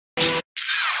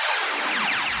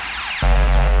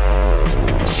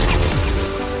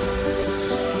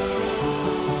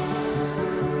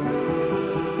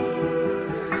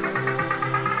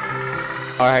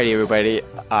Alrighty, everybody.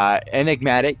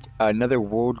 Enigmatic, another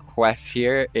world quest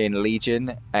here in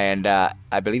Legion, and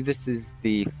I believe this is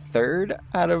the third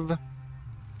out of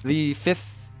the 5th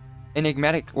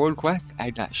Enigmatic world quest.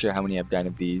 I'm not sure how many I've done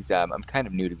of these. I'm kind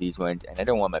of new to these ones, and I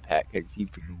don't want my pet because he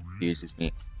freaking confuses me.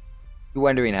 If you're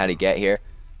wondering how to get here,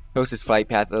 closest flight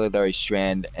path, Illidori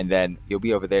Strand, and then you'll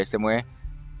be over there somewhere.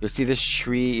 You'll see this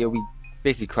tree. You'll be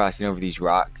basically crossing over these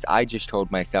rocks. I just told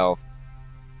myself.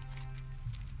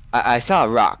 I saw a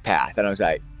rock path, and I was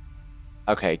like,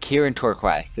 okay, Kieran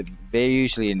Torquest, they're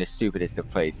usually in the stupidest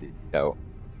of places, so,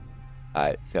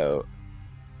 yeah,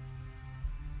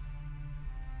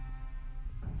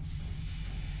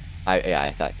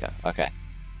 I thought so, okay.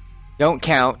 Don't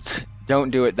count,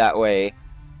 don't do it that way.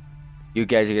 You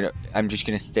guys are gonna, I'm just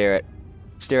gonna stare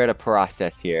at a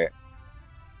process here.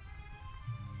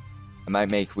 I might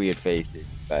make weird faces,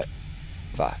 but,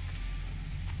 fuck.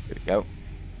 Here we go.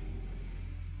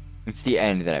 It's the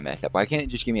end that I messed up. Why can't it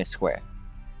just give me a square?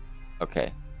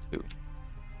 Okay, 2.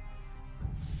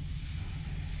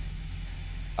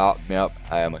 Oh, nope.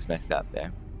 I almost messed up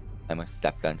there. I must have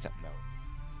stepped on something else.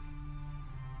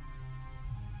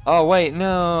 Oh, wait,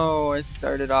 no! I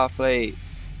started off late.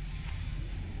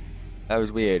 That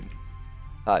was weird.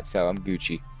 Thought so. I'm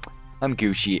Gucci. I'm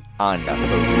Gucci on the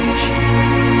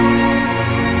Gucci.